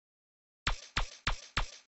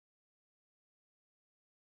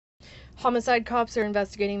Homicide cops are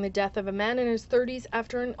investigating the death of a man in his 30s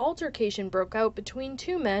after an altercation broke out between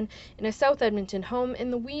two men in a South Edmonton home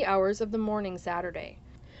in the wee hours of the morning Saturday.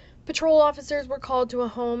 Patrol officers were called to a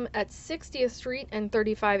home at 60th Street and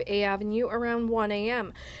 35A Avenue around 1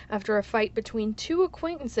 a.m. after a fight between two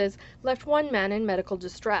acquaintances left one man in medical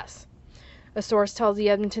distress. A source tells the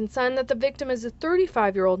Edmonton Sun that the victim is a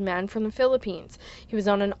 35-year-old man from the Philippines. He was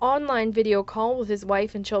on an online video call with his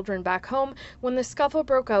wife and children back home when the scuffle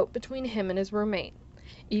broke out between him and his roommate.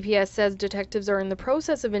 EPS says detectives are in the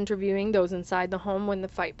process of interviewing those inside the home when the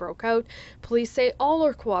fight broke out. Police say all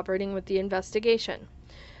are cooperating with the investigation.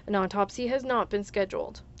 An autopsy has not been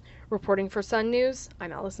scheduled. Reporting for Sun News,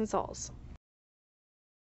 I'm Allison Sauls.